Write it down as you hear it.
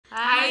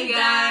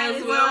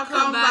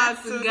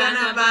back to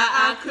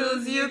Ghanaba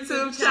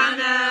YouTube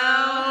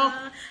channel.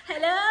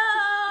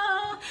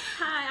 Hello.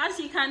 Hi, as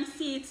you can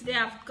see today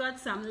I've got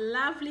some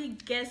lovely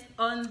guests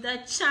on the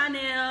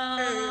channel.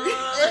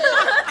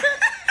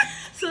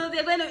 So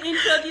they're going to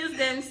introduce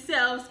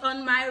themselves.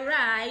 On my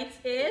right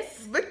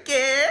is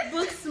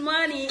Books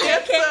Money,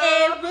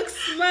 aka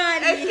Books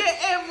Money,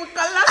 aka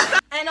Bukalasa.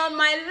 and on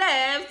my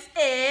left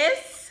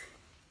is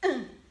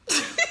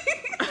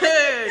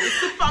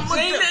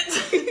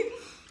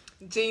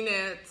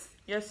Janeyy.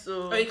 Yes,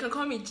 so. Or you can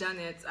call me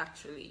Janet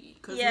actually,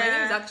 because my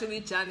name is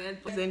actually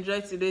Janet. Please enjoy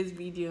today's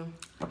video.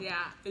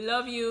 Yeah, we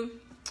love you.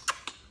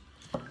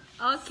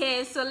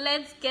 Okay, so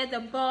let's get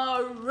the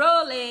ball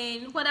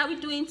rolling. What are we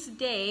doing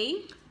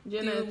today?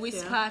 Janet, the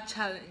whisper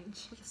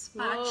challenge.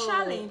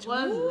 Challenge.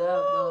 What's that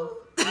about?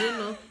 You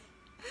know.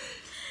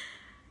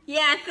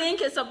 Yeah, I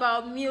think it's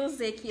about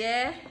music.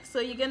 Yeah, so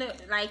you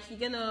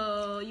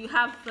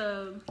have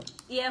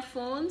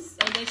earphones,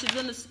 and then she's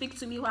gonna speak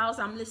to me whilst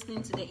I'm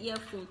listening to the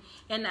earphone,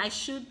 and I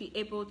should be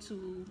able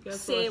to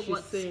say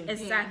what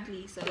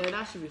exactly. Yeah. So yeah,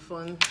 that should be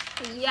fun.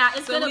 Yeah,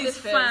 it's gonna be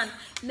fun.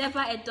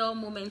 Never a dull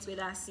moment with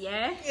us.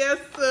 Yeah. Yes,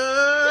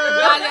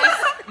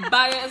 sir.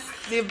 Bias.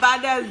 The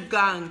baddest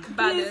gang.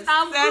 Please,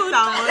 I'm good.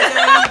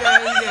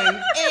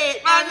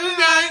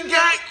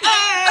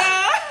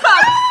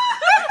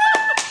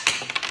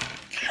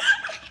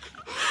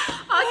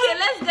 Okay,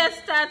 let's get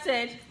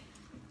started.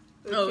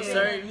 Oh,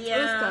 sorry.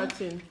 Yeah.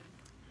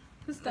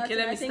 Who's starting? Okay,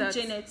 let me start.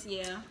 Janet,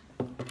 yeah.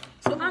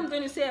 So I'm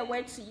going to say a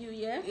word to you,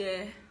 yeah?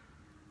 Yeah.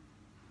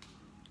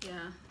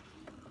 Yeah.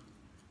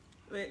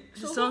 Wait,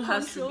 the So song who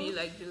has to be controls?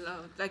 like the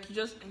loud, like you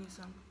just any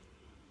song.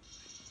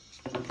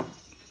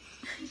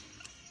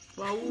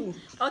 Wow.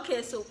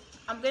 Okay, so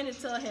I'm going to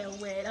tell her a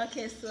word.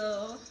 Okay,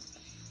 so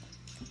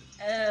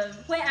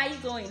where are you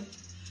going?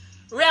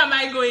 Where am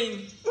I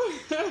going?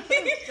 Yeah.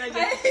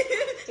 I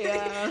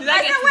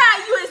said, where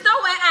are you? It's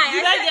not where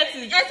Did I get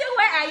it? I said,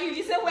 where are you?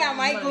 You said, where am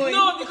I going?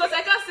 No, because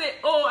I can't say.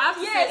 Oh, I have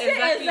to say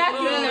exactly.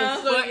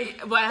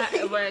 now. But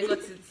I got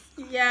it.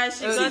 Yeah,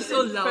 she got She's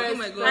so it. loud. Oh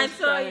my god. I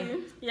saw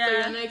you. Yeah. So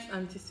your next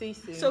auntie say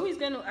so. So who's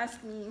going to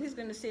ask me? Who's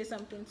going to say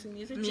something to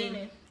me? Is it Me.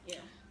 Janet?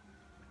 Yeah.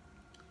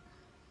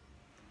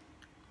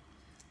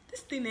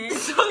 This thing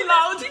is So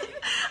loud.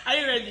 Are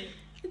you ready?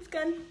 it's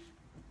gone.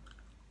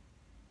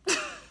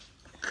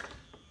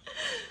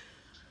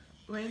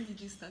 When did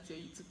you start your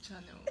YouTube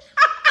channel?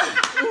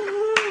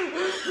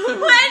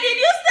 When did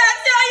you start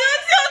your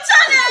YouTube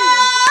channel?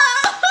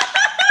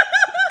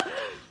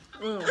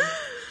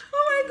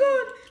 Oh my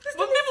god.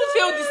 But people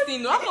feel this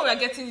thing. How come we are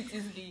getting it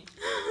easily?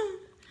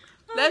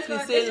 Let's be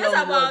God, saying it's just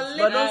long about words,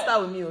 but little- don't start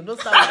with me. Don't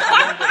start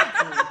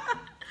with me.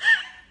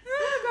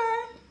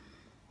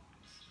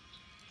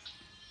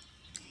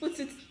 Put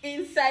it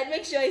inside.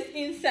 Make sure it's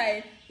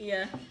inside.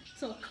 Yeah.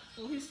 Talk.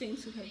 Oh, who's saying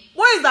to her?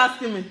 What is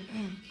asking me?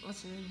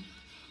 What's your name?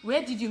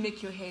 Where did you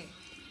make your hair?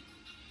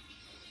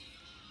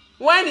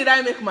 When did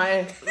I make my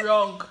hair?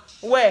 Wrong.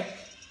 Where?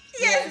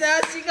 Yes,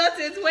 now she got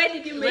it. Where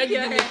did you make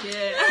your hair? Make your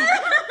hair?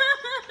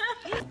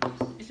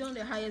 It's on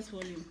the highest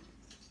volume.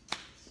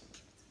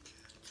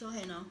 Tell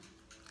her now.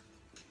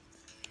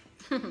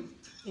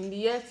 In the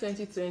year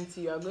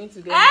 2020, you are going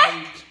to get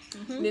married.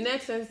 In the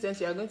next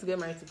 2020, you are going to get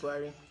married to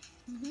Buhari.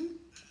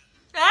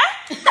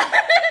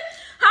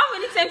 How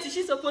many times is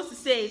she supposed to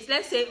say it?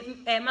 Let's say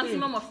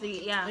maximum of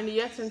 3. Yeah. In the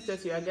year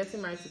 2020, you are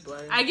getting married to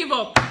Buhari. I give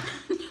up.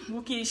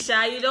 Buki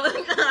shy, you don't.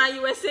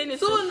 You were saying it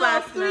so So now,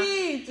 fast. Now.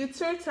 3. It's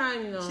your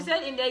time, you know. She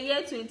said in the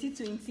year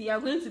 2020, you are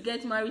going to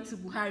get married to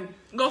Buhari.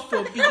 God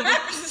forbid.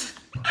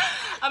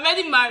 I'm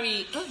already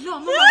married. No,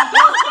 I'm not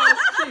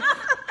married.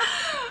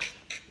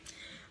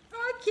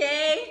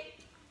 Okay.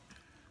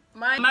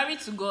 I'm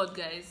married to God,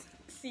 guys.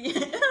 See,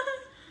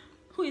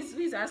 who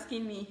is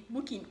asking me?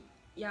 Booking.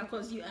 Yeah,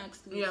 because you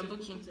asked me. Yeah, so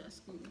Booking. Booking's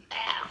asking me.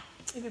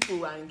 If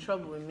people are in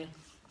trouble with me.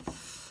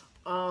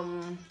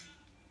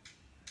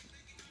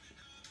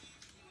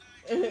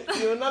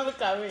 You will not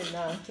look at me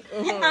now.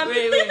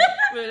 Wait,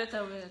 let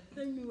her wear.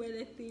 Let me wear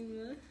the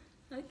thing.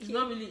 Okay. It's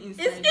not really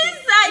inside. It's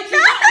inside.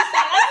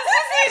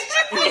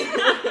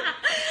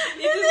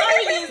 It is not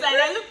really inside.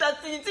 I looked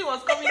at it, it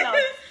was coming out.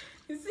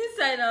 It's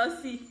inside now.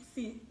 See.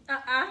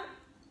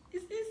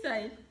 It's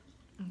inside.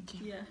 Okay.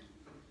 Yeah.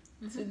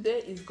 Today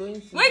is going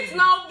to Wait be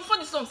now, before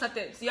the song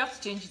started, so you have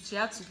to change it. You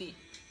have today.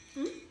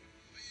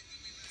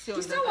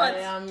 You said what? I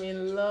am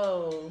in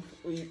love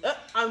with.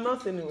 I'm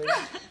not saying it.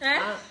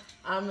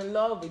 I'm in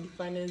love with the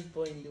finest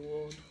boy in the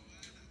world.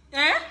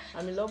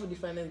 I'm in love with the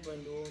finest boy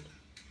in the world.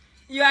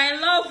 You are in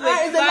love with.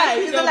 It's a lie.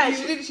 It's a lie.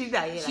 She did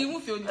that. Yeah, She like,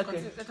 won't feel the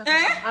okay.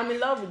 content. I'm in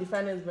love with the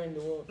finest boy in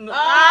the world. No.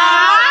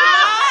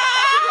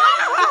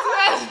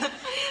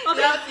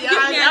 Okay. Give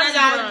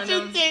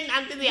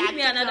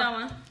me another Give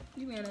one.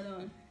 Give me another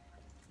one.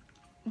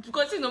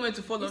 Because it's not meant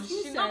to fall off. It's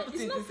She's inside. not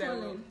putting It's it not inside.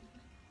 falling.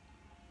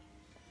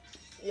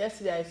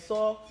 Yesterday I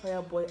saw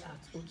Fireboy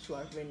at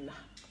O2 Arena.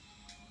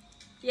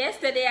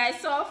 Yesterday I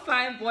saw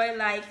fine boy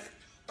like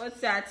what's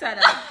that?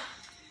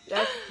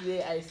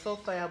 Yesterday I saw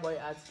Fireboy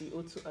at the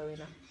O2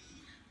 Arena.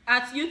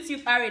 At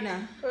YouTube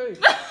Arena. Hey.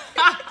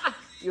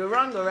 You're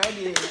wrong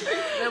already.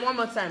 Then one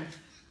more time.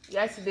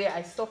 Yesterday,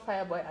 I saw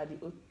Fireboy at the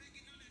O2.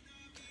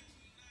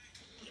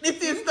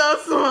 It is so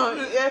small.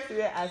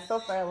 Yesterday, I saw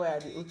Fireboy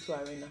at the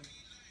O2 Arena.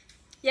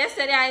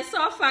 Yesterday, I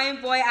saw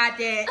fine boy at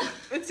the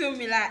O2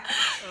 Mila.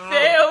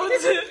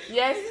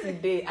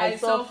 Yesterday, I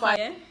saw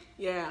Fire.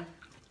 Yeah.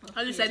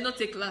 At least I did not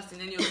take class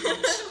in any of them.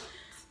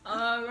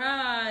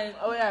 Alright.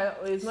 Oh yeah,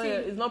 it's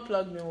not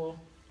plugged in well.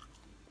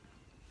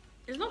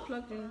 It's not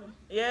plugged in.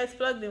 Yeah, it's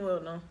plugged in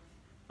well now.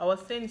 I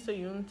was saying so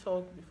you didn't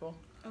talk before.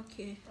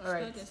 Okay.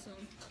 Alright.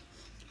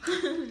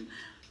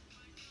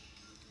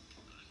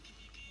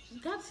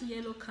 That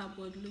yellow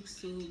cardboard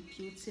looks so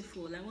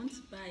beautiful. I want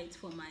to buy it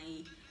for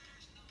my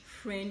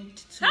friend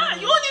too. Ah,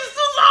 you want it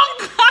so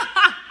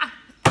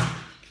long!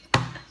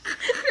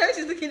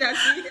 She's looking at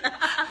me.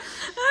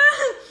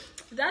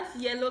 That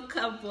yellow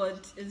cardboard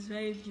is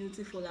very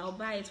beautiful. I'll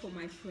buy it for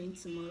my friend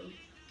tomorrow.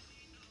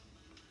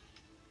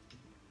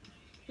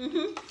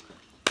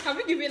 Have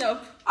you given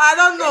up? I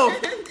don't know.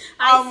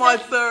 How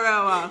much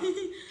so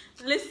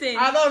Listen.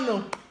 I don't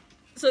know.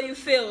 So you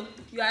fail.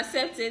 You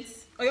accept it.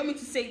 Or you want me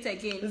to say it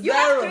again? 0. You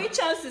have 3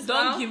 chances.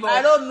 Don't now. give up.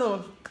 I don't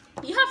know.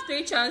 You have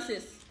 3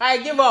 chances. I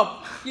give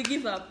up. You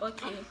give up.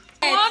 Okay.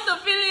 I want to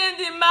feel in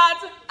the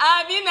mat.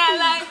 I've been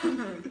alive.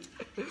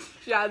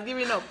 She has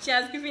given up. She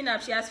has given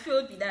up. She has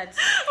failed with that.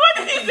 What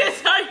did he say?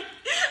 Sorry.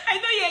 I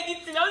know you're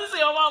editing. I want to say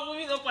your mom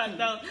moving up and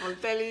down. I'm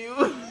telling you.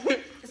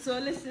 So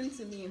listen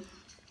to me.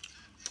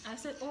 I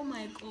said, oh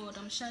my God,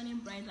 I'm shining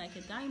bright like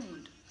a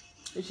diamond.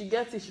 If she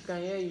gets it, she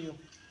can hear you.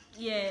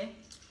 Yeah.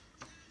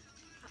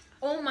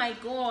 Oh my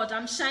God,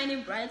 I'm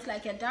shining bright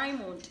like a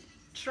diamond.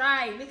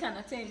 Try, make an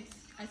attempt.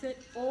 I said,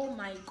 oh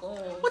my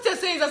God. What you're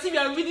saying is as if you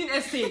are reading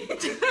essay.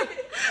 Too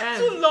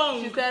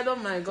long. She said, oh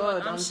my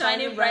God, I'm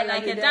shining bright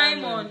like a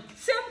diamond.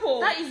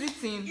 Simple. That is it,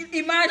 thing.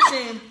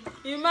 Imagine.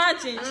 You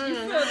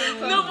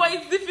feel No, but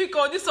it's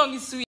difficult. This song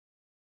is sweet.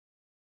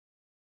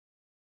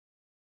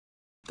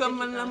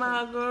 Come on,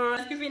 my girl.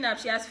 She has given up.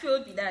 She has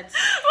failed with that.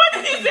 What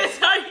did he say?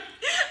 Sorry.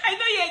 I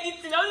know you're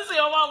editing. I want to say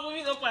your mom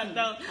moving up and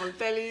down. I'm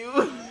telling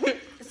you.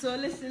 So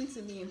listen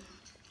to me.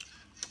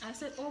 I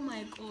said, oh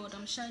my God,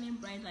 I'm shining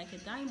bright like a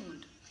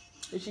diamond.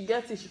 If she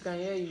gets it, she can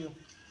hear you.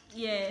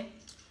 Yeah.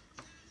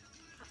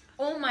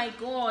 Oh my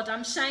God,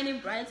 I'm shining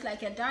bright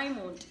like a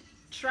diamond.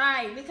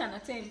 Try, make an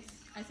attempt.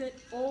 I said,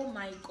 oh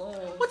my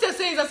God. What you're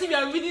saying is as if you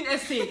are reading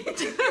essay.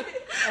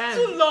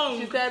 Too long.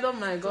 She said, oh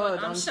my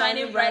God, I'm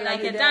shining bright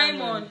like a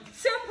diamond.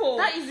 Simple.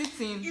 That is it,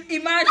 thing.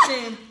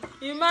 Imagine.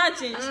 She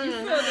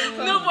feels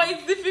No, but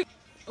it's difficult.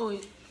 Oh,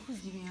 who's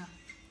giving her?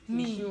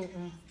 Me. You,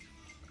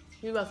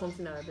 give her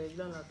something like that. You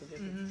don't have to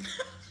get it.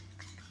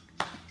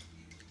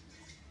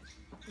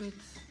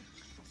 Wait.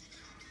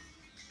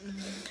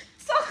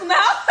 Stop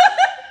now.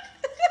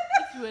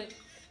 If you were...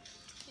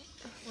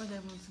 What do I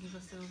want to give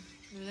herself?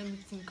 Let me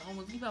think. I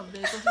almost give her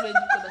very something very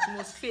difficult that she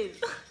must fail.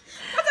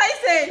 What are you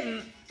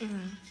saying?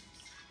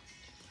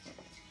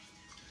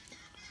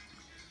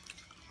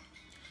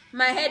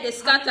 My head is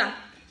scattered.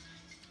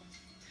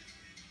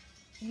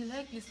 You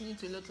like listening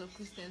to a lot of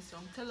Christian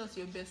songs. Tell us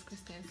your best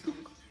Christian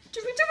song.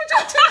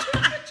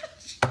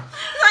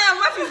 My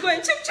mouth is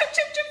going.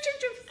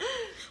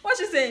 What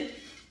you saying?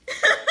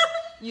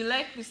 You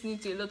like listening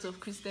to a lot of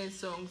Christian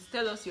songs.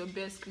 Tell us your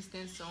best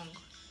Christian song.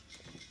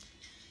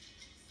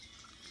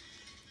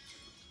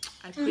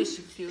 I pray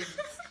she feels it.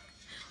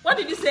 What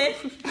did you say?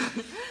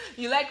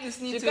 You like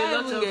listening She to a lot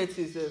can't of... even get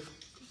it, Seth.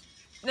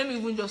 Let me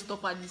even just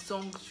stop at the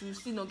song. She will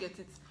still not get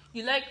it.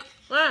 You like...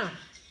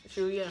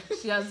 Sure, yeah.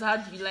 She has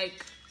heard you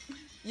like...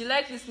 You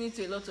like listening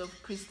to a lot of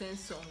Christian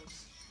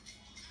songs.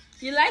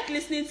 You like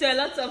listening to a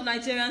lot of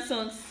Nigerian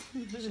songs.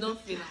 She don't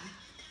feel them.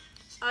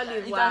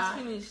 It has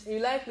finished. You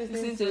like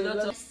listening to a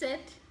lot I of...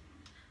 said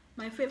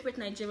my favorite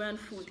Nigerian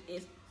food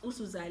is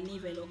usuza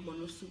leaf and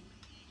ogbono soup.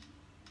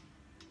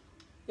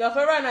 Your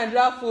favorite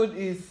Nigerian food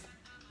is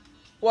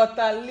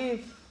water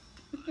leaf.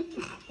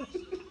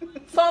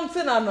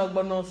 Something and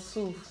ogbono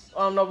soup.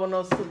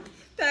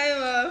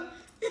 Time.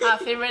 Her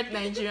favorite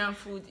Nigerian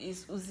food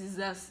is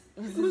uziza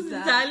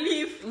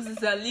leaf.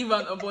 Uziza leaf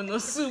and ogbono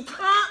soup.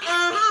 How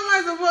am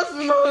I supposed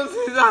to know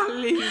uziza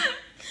leaf?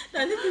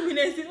 Now this is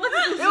Minesi. What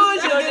is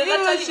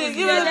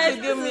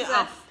Give me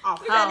half.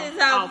 Look at this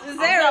half.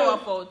 Zero.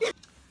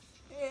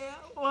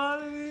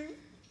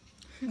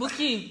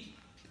 Buky,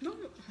 No.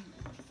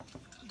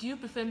 do you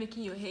prefer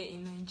making your hair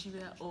in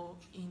Nigeria or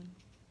in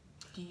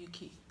the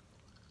UK?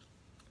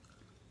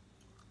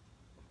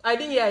 I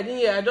didn't hear.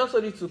 I just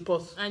told you to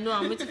pause. I know,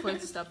 I'm waiting for it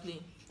to start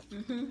playing.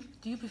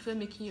 Do you prefer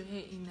making your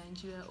hair in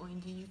Nigeria or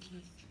in the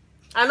UK?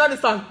 I know the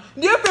song.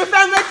 Do you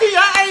prefer making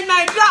your hair in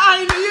Nigeria or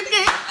in the UK?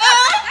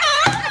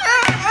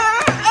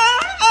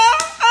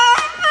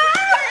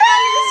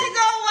 She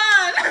got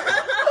one.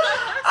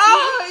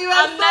 You were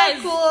I'm so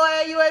nice.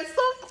 cool. You were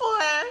so cool.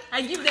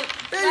 I give them...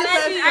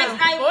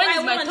 I But when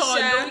it's my want, turn,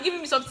 Sha. don't give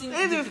me something This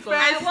is difficult.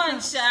 fresh. I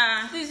want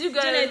Sha. Please, you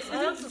guys. Janet, I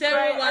want to zero,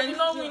 cry. one, I did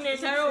not win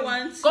anything. 0,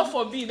 1, 2. God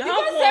forbid. I You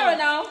have got one. 0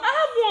 now. I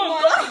have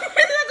one.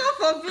 Go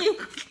for me.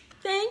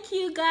 Thank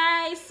you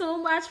guys so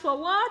much for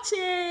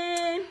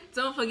watching.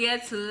 Don't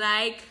forget to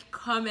like,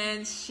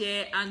 comment,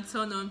 share, and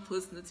turn on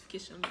post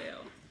notification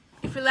bell.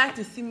 If you like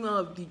to see more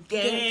of the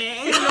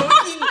gang,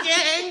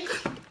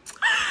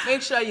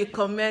 make sure you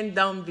comment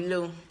down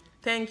below.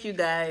 Thank you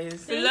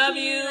guys. We love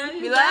you.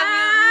 We love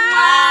you.